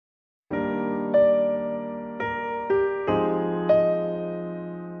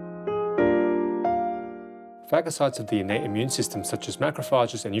Phagocytes of the innate immune system, such as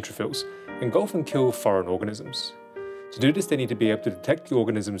macrophages and neutrophils, engulf and kill foreign organisms. To do this, they need to be able to detect the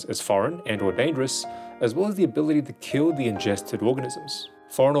organisms as foreign and/or dangerous, as well as the ability to kill the ingested organisms.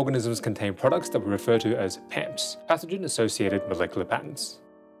 Foreign organisms contain products that we refer to as PAMPs, pathogen-associated molecular patterns.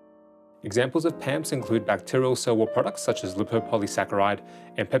 Examples of PAMPs include bacterial cell wall products such as lipopolysaccharide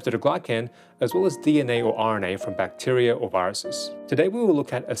and peptidoglycan, as well as DNA or RNA from bacteria or viruses. Today we will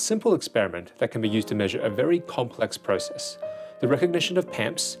look at a simple experiment that can be used to measure a very complex process, the recognition of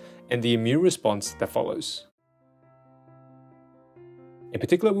PAMPs and the immune response that follows. In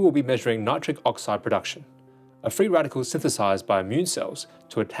particular, we will be measuring nitric oxide production, a free radical synthesized by immune cells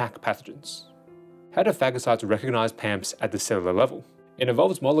to attack pathogens. How do phagocytes recognize PAMPs at the cellular level? It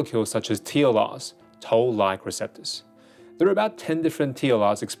involves molecules such as TLRs, toll-like receptors. There are about 10 different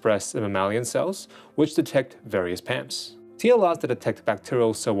TLRs expressed in mammalian cells, which detect various PAMPs. TLRs that detect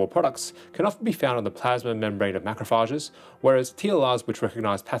bacterial cell wall products can often be found on the plasma membrane of macrophages, whereas TLRs which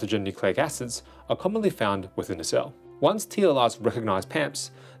recognize pathogen nucleic acids are commonly found within a cell. Once TLRs recognize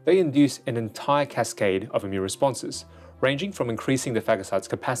PAMPs, they induce an entire cascade of immune responses, ranging from increasing the phagocyte's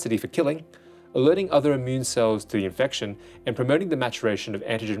capacity for killing, alerting other immune cells to the infection, and promoting the maturation of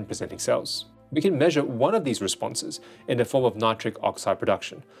antigen-presenting cells. We can measure one of these responses in the form of nitric oxide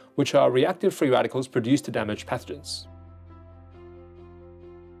production, which are reactive free radicals produced to damage pathogens.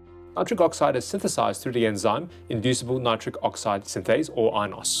 Nitric oxide is synthesized through the enzyme inducible nitric oxide synthase, or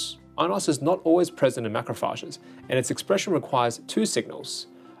INOS. INOS is not always present in macrophages, and its expression requires two signals,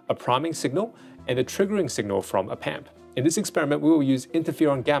 a priming signal and a triggering signal from a PAMP. In this experiment, we will use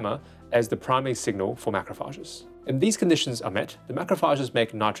interferon gamma as the priming signal for macrophages. If these conditions are met, the macrophages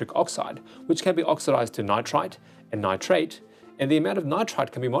make nitric oxide, which can be oxidized to nitrite and nitrate, and the amount of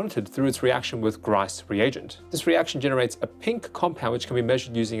nitrite can be monitored through its reaction with Grice reagent. This reaction generates a pink compound which can be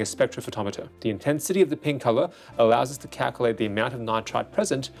measured using a spectrophotometer. The intensity of the pink color allows us to calculate the amount of nitrite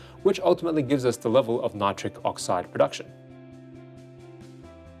present, which ultimately gives us the level of nitric oxide production.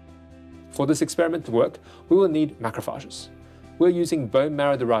 For this experiment to work, we will need macrophages. We're using bone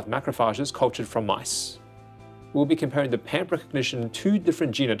marrow-derived macrophages cultured from mice. We'll be comparing the PAMP recognition in two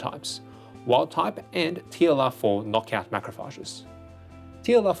different genotypes, wild type and TLR4 knockout macrophages.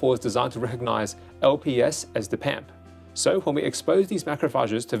 TLR4 is designed to recognize LPS as the PAMP. So when we expose these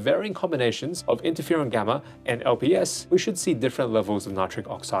macrophages to varying combinations of interferon gamma and LPS, we should see different levels of nitric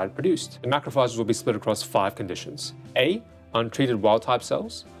oxide produced. The macrophages will be split across 5 conditions. A. Untreated wild-type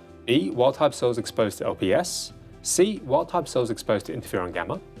cells. B. Wild-type cells exposed to LPS. C. Wild-type cells exposed to interferon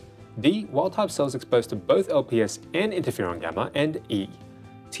gamma. D. Wild-type cells exposed to both LPS and interferon gamma. And E.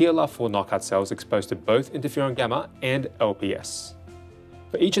 TLR4 knockout cells exposed to both interferon gamma and LPS.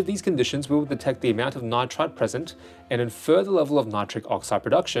 For each of these conditions, we will detect the amount of nitrite present and infer the level of nitric oxide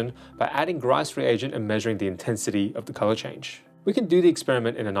production by adding Grice reagent and measuring the intensity of the color change. We can do the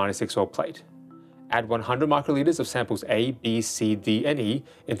experiment in a 96-well plate. Add 100 microliters of samples A, B, C, D, and E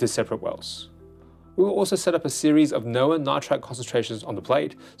into separate wells. We will also set up a series of known nitrite concentrations on the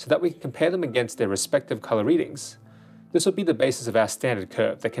plate so that we can compare them against their respective color readings. This will be the basis of our standard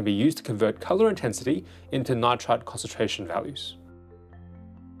curve that can be used to convert color intensity into nitrite concentration values.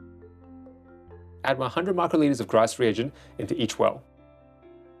 Add 100 microliters of Grice reagent into each well.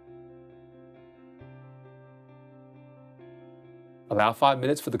 Allow 5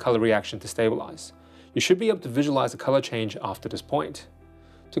 minutes for the color reaction to stabilize. You should be able to visualize the color change after this point.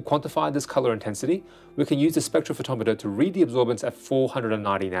 To quantify this color intensity, we can use the spectrophotometer to read the absorbance at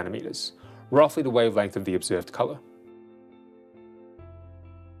 490 nanometers, roughly the wavelength of the observed color.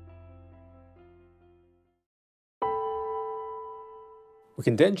 We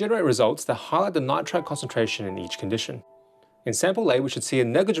can then generate results that highlight the nitrite concentration in each condition. In sample A, we should see a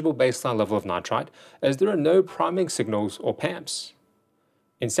negligible baseline level of nitrite, as there are no priming signals or PAMPs.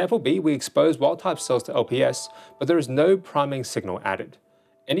 In sample B, we expose wild-type cells to LPS, but there is no priming signal added.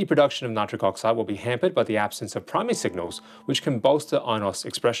 Any production of nitric oxide will be hampered by the absence of priming signals, which can bolster INOS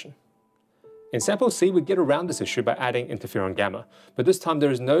expression. In sample C, we get around this issue by adding interferon gamma, but this time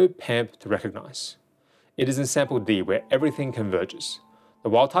there is no PAMP to recognize. It is in sample D where everything converges. The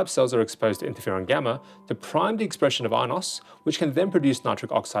wild-type cells are exposed to interferon gamma to prime the expression of INOS, which can then produce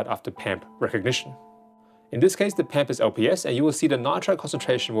nitric oxide after PAMP recognition. In this case, the PAMP is LPS, and you will see the nitrite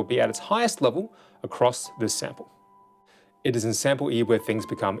concentration will be at its highest level across this sample. It is in sample E where things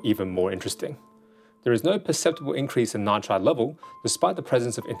become even more interesting. There is no perceptible increase in nitrite level despite the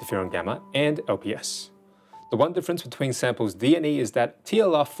presence of interferon gamma and LPS. The one difference between samples D and E is that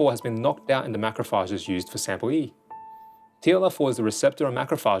TLR4 has been knocked out in the macrophages used for sample E. TLR4 is the receptor on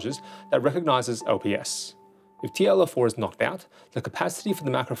macrophages that recognizes LPS. If TLR4 is knocked out, the capacity for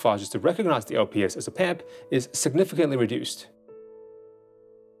the macrophages to recognize the LPS as a PAMP is significantly reduced.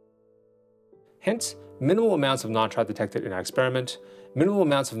 Hence, minimal amounts of nitrite detected in our experiment, minimal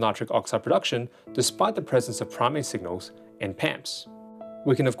amounts of nitric oxide production despite the presence of priming signals and PAMPs.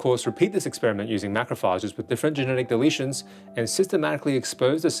 We can of course repeat this experiment using macrophages with different genetic deletions and systematically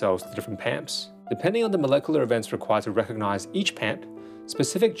expose the cells to different PAMPs. Depending on the molecular events required to recognize each PAMP,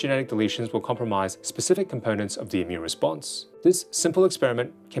 specific genetic deletions will compromise specific components of the immune response. This simple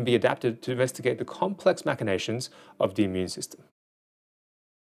experiment can be adapted to investigate the complex machinations of the immune system.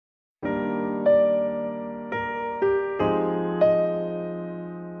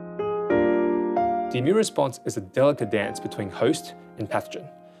 The immune response is a delicate dance between host and pathogen,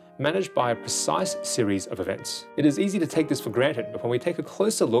 managed by a precise series of events. It is easy to take this for granted, but when we take a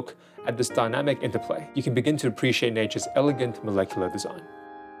closer look at this dynamic interplay, you can begin to appreciate nature's elegant molecular design.